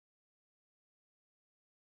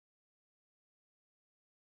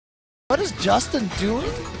What is Justin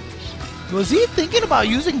doing? Was he thinking about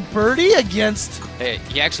using Birdie against... Hey,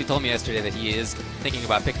 he actually told me yesterday that he is thinking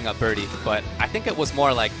about picking up Birdie, but I think it was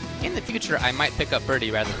more like, in the future, I might pick up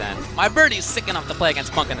Birdie rather than my Birdie's sick enough to play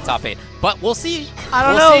against Punk in the top 8. But we'll see. I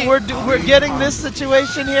don't know. We're getting this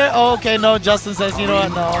situation here. Oh, okay, no, Justin says, you know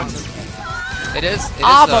what, no. It is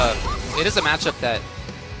a matchup that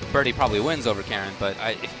Birdie probably wins over Karen, but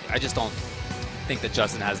I just don't think that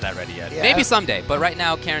Justin has that ready yet. Yeah. Maybe someday, but right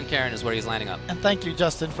now, Karen is where he's lining up. And thank you,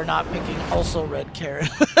 Justin, for not picking also red Karen,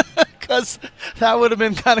 because that would have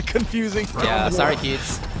been kind of confusing. Yeah, sorry,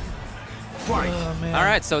 kids. Oh, man. All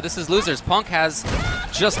right, so this is losers. Punk has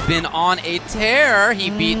just been on a tear. He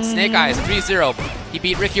beat Snake Eyes 3-0. He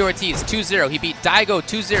beat Ricky Ortiz 2-0. He beat Daigo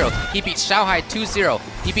 2-0. He beat Xiaohai 2-0.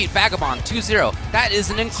 He beat Vagabond 2-0. That is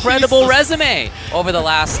an incredible resume over the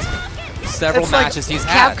last several matches he's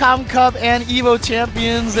had. Capcom Cup and Evo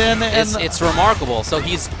champions, and it's remarkable. So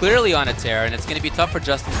he's clearly on a tear, and it's going to be tough for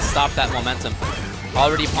Justin to stop that momentum.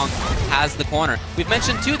 Already Punk has the corner. We've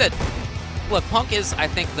mentioned too that, look, Punk is, I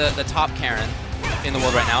think, the top Karen in the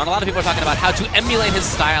world right now, and a lot of people are talking about how to emulate his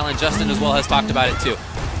style, and Justin as well has talked about it too.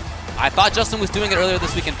 I thought Justin was doing it earlier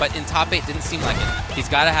this weekend, but in top 8 didn't seem like it. He's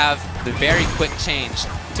got to have the very quick change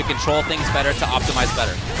to control things better, to optimize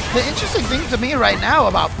better. The interesting thing to me right now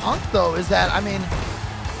about Punk, though, is that, I mean,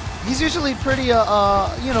 he's usually pretty,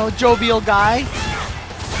 you know, jovial guy.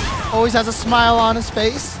 Always has a smile on his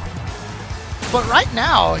face. But right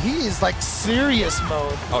now, he is like serious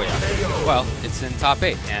mode. Oh, yeah. Well, it's in top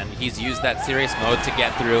 8, and he's used that serious mode to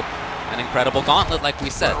get through an incredible gauntlet, like we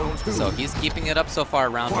said. So he's keeping it up so far.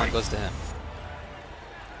 Round 1 goes to him.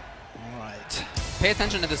 All right. Pay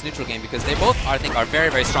attention to this neutral game because they both, I think, are very,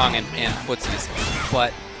 very strong in footsies.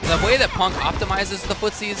 But the way that Punk optimizes the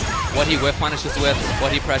footsies, what he whiff punishes with,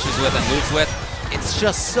 what he pressures with and moves with, it's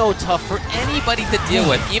just so tough for anybody to deal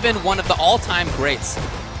with. Even one of the all-time greats,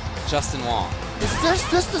 Justin Wong. There's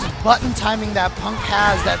just this button timing that Punk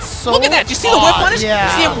has that's so Look at that. Do you see the whip punish? Yeah.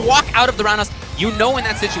 You see him walk out of the roundhouse. You know in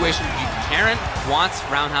that situation, Karen wants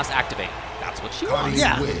roundhouse activate. That's what she wants.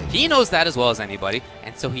 Yeah. He knows that as well as anybody,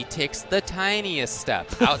 and so he takes the tiniest step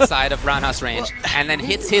outside of roundhouse range and then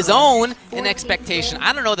hits his own in expectation.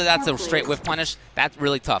 I don't know that that's a straight whiff punish. That's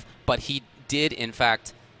really tough. But he did, in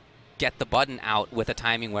fact, get the button out with a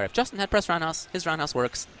timing where if Justin had pressed roundhouse, his roundhouse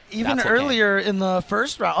works. Even earlier in the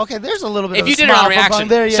first round. Okay, there's a little bit if of you a did it on reaction,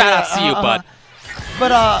 there, yeah, shout out to you, bud.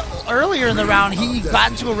 But earlier in the round, he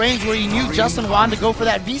got into a range where he knew Justin wanted to go for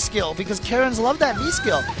that V-skill because Karens love that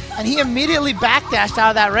V-skill. And he immediately backdashed out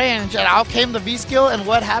of that range, and out came the V-skill, and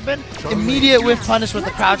what happened? Immediate whiff punish with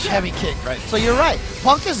the crouch heavy kick. Right. So you're right.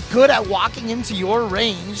 Punk is good at walking into your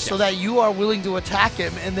range so that you are willing to attack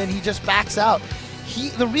him, and then he just backs out.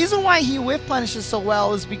 The reason why he whiff punishes so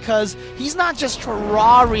well is because he's not just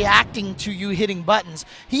raw reacting to you hitting buttons.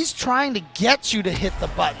 He's trying to get you to hit the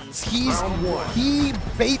buttons. He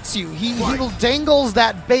baits you. He dangles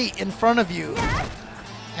that bait in front of you.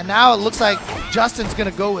 And now it looks like Justin's going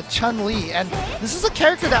to go with Chun-Li. And this is a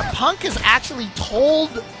character that Punk has actually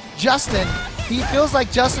told Justin he feels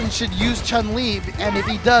like Justin should use Chun-Li. And if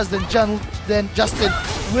he does, then Justin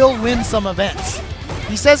will win some events.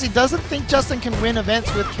 He says he doesn't think Justin can win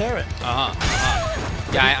events with Karen.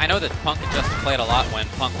 Yeah, I know that Punk and Justin played a lot when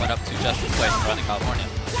Punk went up to Justin's place in Southern California.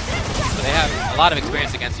 So they have a lot of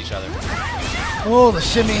experience against each other. Oh, the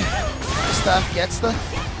shimmy stuff gets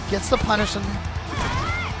the punish and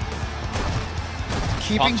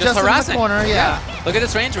keeping Justin in the corner. Yeah. Look at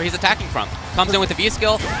this range where he's attacking from. Comes in with the V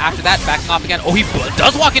skill. After that, backing off again. Oh, he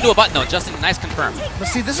does walk into a button though. Justin, nice confirm. But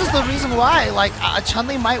see, this is the reason why, like,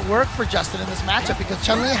 Chun-Li might work for Justin in this matchup because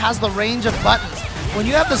Chun-Li has the range of buttons. When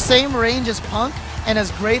you have the same range as Punk and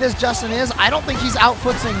as great as Justin is, I don't think he's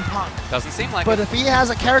outfooting Punk. Doesn't seem like it. But if he has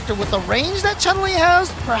a character with the range that Chun-Li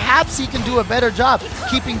has, perhaps he can do a better job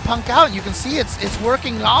keeping Punk out. You can see it's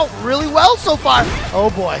working out really well so far.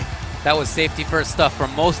 Oh boy. That was safety first stuff for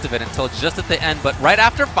most of it until just at the end, but right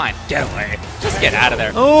after, fine, get away. Just get out of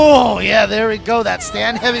there. Oh, yeah, there we go. That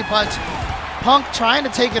stand heavy punch. Punk trying to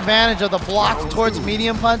take advantage of the block towards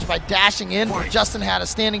medium punch by dashing in. Justin had a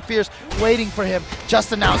standing fierce waiting for him.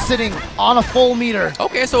 Justin now sitting on a full meter.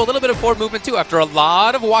 Okay, so a little bit of forward movement too after a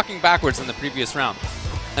lot of walking backwards in the previous round.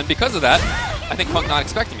 And because of that, I think Punk not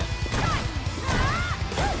expecting it.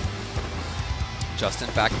 Justin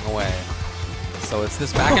backing away. So it's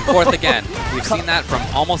this back and forth again. We've seen that from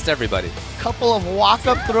almost everybody. Couple of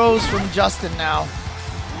walk-up throws from Justin now.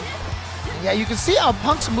 Yeah, you can see how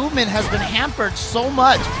Punk's movement has been hampered so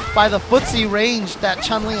much by the footsie range that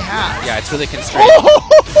Chun-Li has. Yeah, it's really constrained.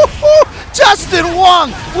 Oh, Justin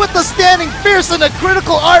Wong with the standing fierce and a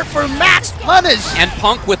critical art for max punish. And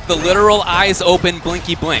Punk with the literal eyes open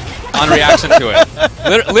blinky blink on reaction to it.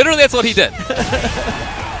 Literally, that's what he did.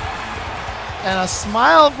 And a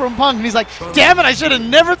smile from Punk, and he's like, damn it, I should have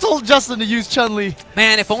never told Justin to use Chun-Li.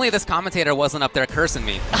 Man, if only this commentator wasn't up there cursing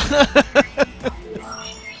me.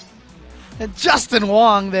 And Justin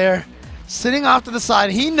Wong there, sitting off to the side,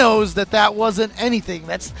 he knows that that wasn't anything.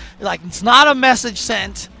 That's like, it's not a message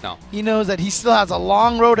sent. No. He knows that he still has a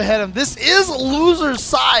long road ahead of him. This is loser's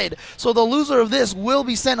side, so the loser of this will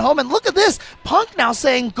be sent home. And look at this, Punk now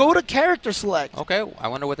saying go to character select. Okay, I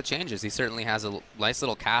wonder what the change is. He certainly has a nice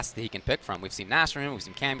little cast that he can pick from. We've seen Nash from him, we've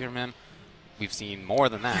seen Camby from him, we've seen more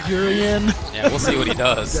than that. Furion. Yeah, we'll see what he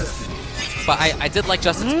does. But I did like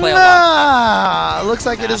Justin's play a lot. Looks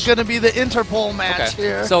like it is going to be the Interpol match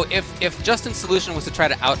here. So if Justin's solution was to try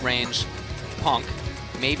to outrange Punk,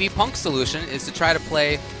 maybe Punk's solution is to try to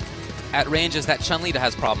play at ranges that Chun-Li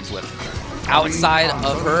has problems with. Outside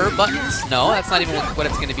of her buttons? No, that's not even what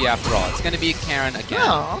it's going to be after all. It's going to be Karen again.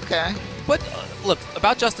 Oh, okay. But look,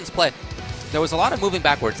 about Justin's play, there was a lot of moving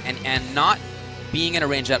backwards and not being in a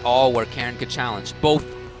range at all where Karen could challenge, both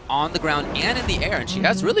on the ground and in the air, and she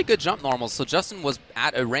has really good jump normals, so Justin was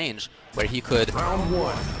at a range where he could,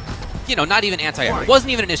 you know, not even anti-air. It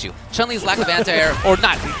wasn't even an issue. Chun-Li's lack of anti-air, or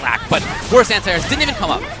not lack, but worse anti-airs didn't even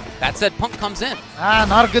come up. That said, Punk comes in.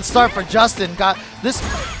 Not a good start for Justin.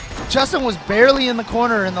 Justin was barely in the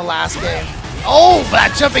corner in the last game. Oh,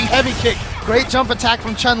 that jumping heavy kick. Great jump attack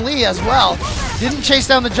from Chun-Li as well. Didn't chase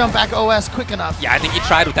down the jump back OS quick enough. Yeah, I think he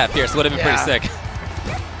tried with that Pierce. Would have been pretty sick.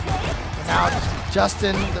 Now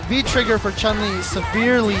Justin, the V-trigger for Chun-Li is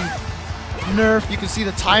severely nerfed. You can see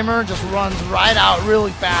the timer just runs right out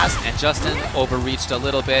really fast. And Justin overreached a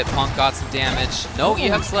little bit. Punk got some damage. No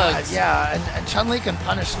EX slugs. Yeah, and Chun-Li can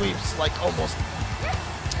punish sweeps like almost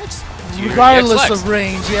regardless of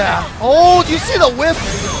range. Yeah. Oh, do you see the whiff?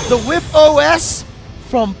 The whiff OS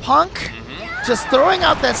from Punk? Just throwing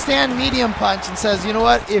out that stand medium punch and says, you know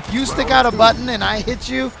what? If you stick out a button and I hit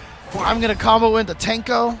you, I'm going to combo into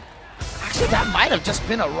Tenko. Actually, that might have just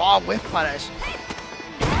been a raw whiff punish.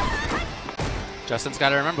 Justin's got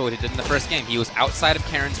to remember what he did in the first game. He was outside of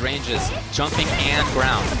Karen's ranges, jumping and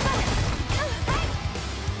ground.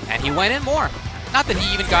 And he went in more. Not that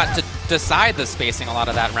he even got to decide the spacing a lot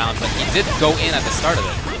of that round, but he did go in at the start of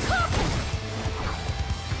it.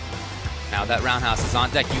 Now that roundhouse is on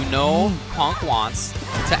deck. You know Punk wants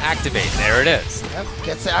to activate. There it is. Yep,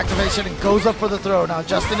 gets the activation and goes up for the throw. Now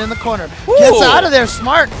Justin in the corner. Gets out of there.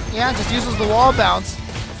 Smart. Yeah, just uses the wall bounce.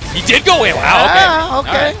 He did go in. Wow, yeah,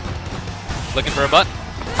 okay. Right. Looking for a button.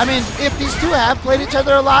 I mean, if these two have played each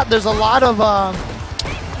other a lot, there's a lot of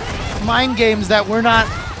mind games that we're not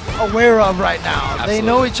aware of right now. Absolutely. They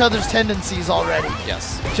know each other's tendencies already.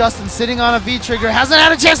 Yes. Justin sitting on a V-trigger, hasn't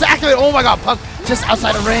had a chance to activate. Oh my god, Punk just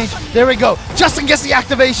outside of range. There we go. Justin gets the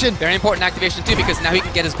activation. Very important activation too, because now he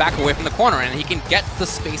can get his back away from the corner and he can get the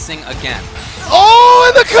spacing again.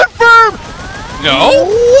 Oh, and the confirm! No!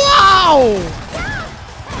 Wow!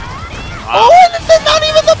 Oh, and then not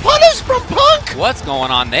even the punish from Punk! What's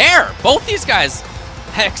going on there? Both these guys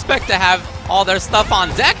expect to have all their stuff on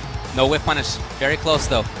deck. No whiff punish. Very close,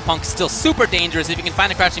 though. Punk's still super dangerous if you can find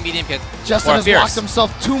a crouching medium kick. Justin has locked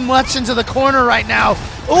himself too much into the corner right now.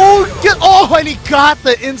 Oh, and he got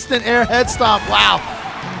the instant air head stomp. Wow.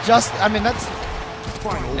 I mean, that's...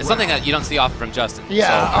 It's something that you don't see often from Justin. Yeah.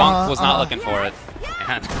 So Punk was not looking for it.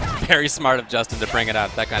 And very smart of Justin to bring it out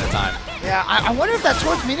at that kind of time. Yeah, I wonder if that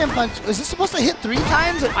towards medium punch, is this supposed to hit 3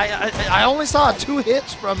 times? I only saw 2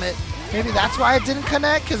 hits from it. Maybe that's why it didn't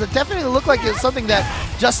connect, because it definitely looked like it was something that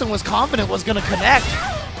Justin was confident was going to connect.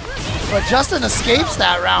 But Justin escapes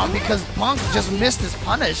that round because Punk just missed his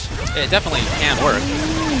punish. It definitely can work.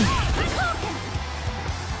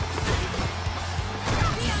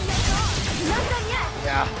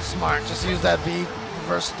 Yeah, smart. Just use that V,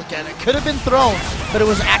 reverse it again. It could have been thrown, but it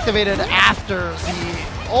was activated after the...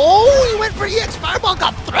 Oh, he went for EX Fireball,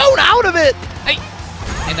 got thrown out of it! Hey!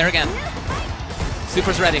 In there again.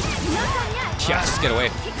 Super's ready. Yeah, just get away.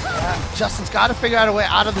 Yeah, Justin's got to figure out a way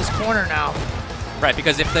out of this corner now. Right,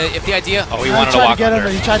 because if the idea... Oh, he wanted to walk under.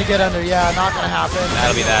 He tried to get under. Yeah, not going to happen.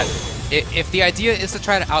 That'll be that. If the idea is to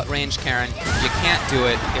try to outrange Karen, you can't do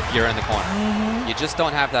it if you're in the corner. You just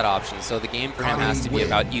don't have that option. So the game for him has to be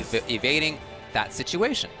about evading that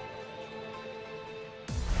situation.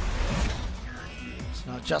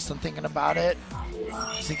 So now Justin thinking about it.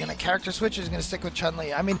 Is he going to character switch or is he going to stick with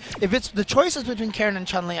Chun-Li? I mean, if it's the choice is between Karen and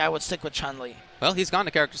Chun-Li, I would stick with Chun-Li. Well, he's gone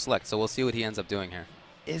to character select, so we'll see what he ends up doing here.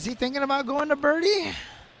 Is he thinking about going to Birdie?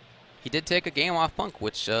 He did take a game off Punk,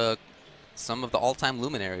 which some of the all-time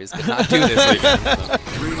luminaries could not do this weekend.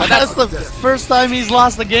 So. But that's the first time he's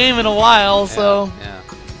lost a game in a while, so. Yeah.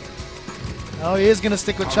 Oh, he is going to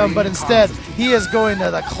stick with Chun, but instead, he is going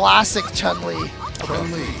to the classic Chun-Li.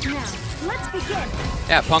 Let's begin.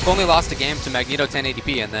 Yeah, Punk only lost a game to Magneto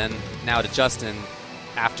 1080p, and then now to Justin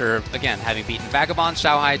after, again, having beaten Vagabond,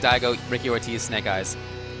 Xiaohai, Daigo, Ricky Ortiz, Snake Eyes,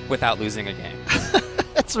 without losing a game.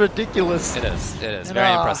 That's ridiculous. It is. It is. And,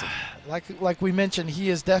 very impressive. Like we mentioned, he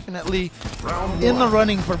is definitely in the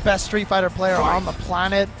running for best Street Fighter player on the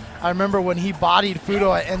planet. I remember when he bodied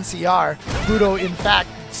Fudo at NCR, Fudo, in fact,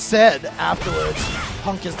 said afterwards,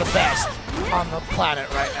 Punk is the best on the planet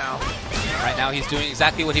right now. Right now, he's doing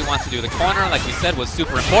exactly what he wants to do. The corner, like we said, was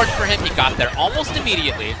super important for him. He got there almost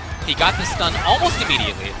immediately. He got the stun almost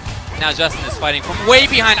immediately. Now Justin is fighting from way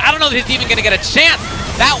behind. I don't know that he's even going to get a chance.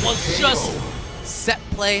 That was just set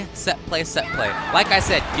play, set play, set play. Like I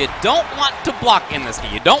said, you don't want to block in this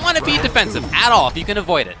game. You don't want to be defensive at all if you can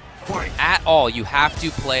avoid it. At all, you have to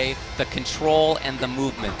play the control and the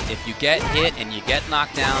movement. If you get hit and you get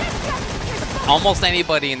knocked down, almost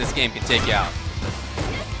anybody in this game can take you out.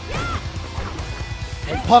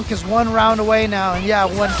 Punk is one round away now, and yeah,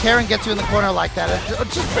 when Karen gets you in the corner like that, it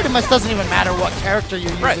just pretty much doesn't even matter what character you're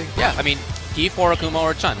using. Right, yeah, I mean, Ki, Akuma,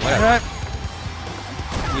 or Chun, whatever. Right.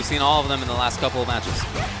 We've seen all of them in the last couple of matches.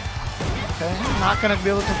 Okay, not going to be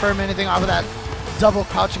able to confirm anything off of that double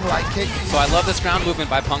crouching light kick. So I love this ground movement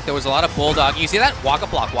by Punk. There was a lot of bulldog. You see that? Walk a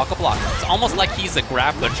block, walk a block. It's almost like he's a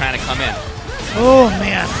grappler trying to come in. Oh,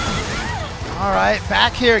 man. All right,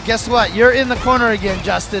 back here. Guess what? You're in the corner again,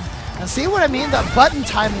 Justin. And see what I mean? The button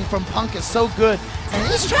timing from Punk is so good. And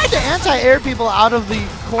he's trying to anti-air people out of the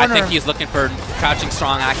corner. I think he's looking for crouching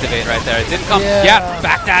strong activate right there. It didn't come. Yeah,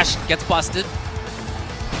 backdash gets busted.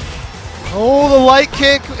 Oh, the light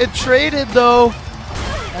kick. It traded, though.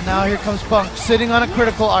 And now here comes Punk, sitting on a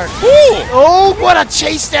critical arc. Ooh! Oh, what a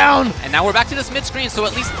chase down. And now we're back to this mid-screen, so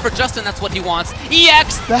at least for Justin, that's what he wants.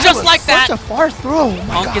 EX, just like that. Such a far throw. Oh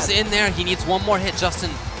my Punk God. is in there. He needs one more hit. Justin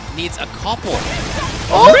needs a couple.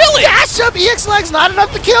 Oh, really? Dash up, EX legs, not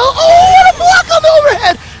enough to kill. Oh, what a block on the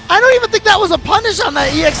overhead. I don't even think that was a punish on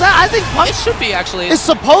that EX. I think Punk It should be, actually. It's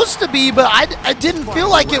supposed to be, but I didn't feel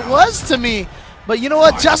like it was to me. But you know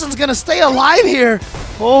what? Justin's going to stay alive here.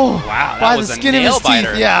 Oh, wow, by that was the a skin of his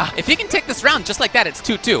nail-biter. teeth. Yeah. If he can take this round just like that, it's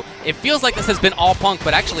 2-2. It feels like this has been all Punk,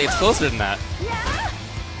 but actually it's closer than that.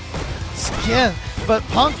 Skin. But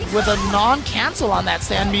Punk with a non-cancel on that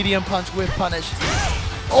stand medium punch with punish.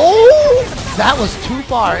 Oh, that was too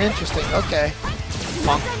far. Interesting. Okay.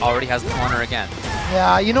 Punk already has the corner again.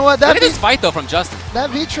 Yeah, you know what? Look at this fight, though, from Justin.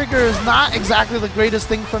 That V-trigger is not exactly the greatest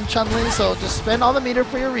thing from Chun-Li, so just spend all the meter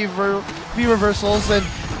for your V-reversals, and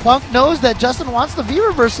Punk knows that Justin wants the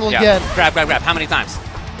V-reversal again. Grab, grab, grab. How many times?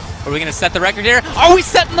 Are we going to set the record here? Are we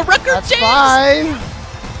setting the record, That's James?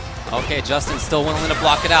 5. Okay, Justin's still willing to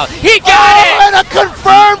block it out. He got it! And a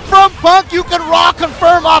confirm from Punk. You can raw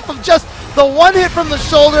confirm off of just the one hit from the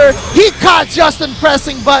shoulder. He caught Justin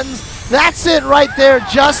pressing buttons. That's it right there.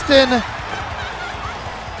 Justin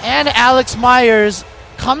and Alex Myers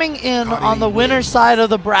coming in on the winner's side of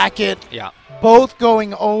the bracket. Yeah. Both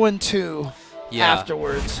going 0-2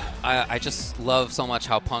 afterwards. I just love so much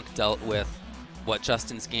how Punk dealt with what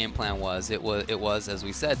Justin's game plan was. It was, as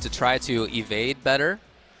we said, to try to evade better,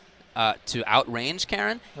 to outrange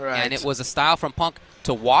Karen. Right. And it was a style from Punk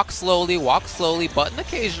to walk slowly, button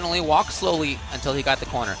occasionally, walk slowly until he got the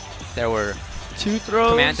corner. There were 2 throws.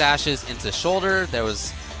 Command dashes into shoulder. There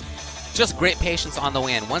was just great patience on the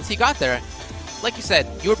way in. Once he got there, like you said,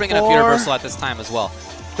 you were bringing up your reversal at this time as well.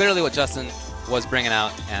 Clearly what Justin was bringing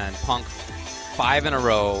out, and Punk 5 in a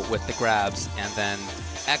row with the grabs, and then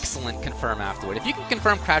excellent confirm afterward. If you can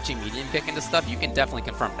confirm crouching medium kick into stuff, you can definitely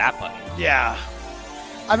confirm that button. Yeah.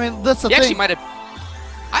 I mean, that's the He thing. actually might have...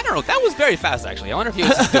 I don't know. That was very fast, actually. I wonder if he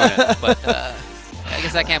was just doing it. But I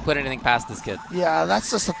guess I can't put anything past this kid. Yeah, that's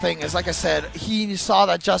just the thing. Is like I said, he saw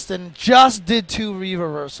that Justin just did 2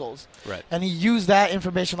 V-reversals. Right. And he used that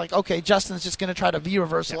information like, okay, Justin's just going to try to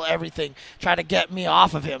V-reversal everything, try to get me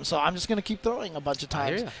off of him. So I'm just going to keep throwing a bunch of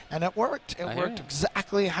times. And it worked. It worked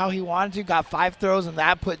exactly how he wanted to. Got 5 throws, and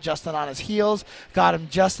that put Justin on his heels. Got him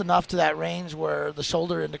just enough to that range where the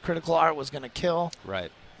shoulder into critical art was going to kill.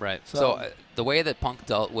 Right, right. So the way that Punk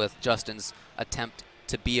dealt with Justin's attempt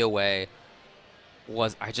to be away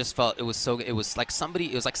was, I just felt it was so, it was like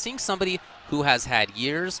seeing somebody who has had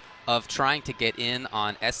years of trying to get in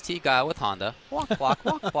on ST guy with Honda, walk, block,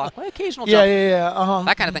 occasional jump,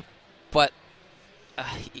 that kind of thing. But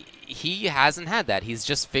he hasn't had that. He's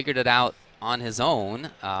just figured it out on his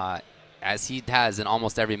own, as he has in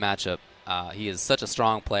almost every matchup. He is such a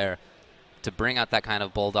strong player. to bring out that kind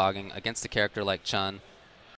of bulldogging against a character like Chun.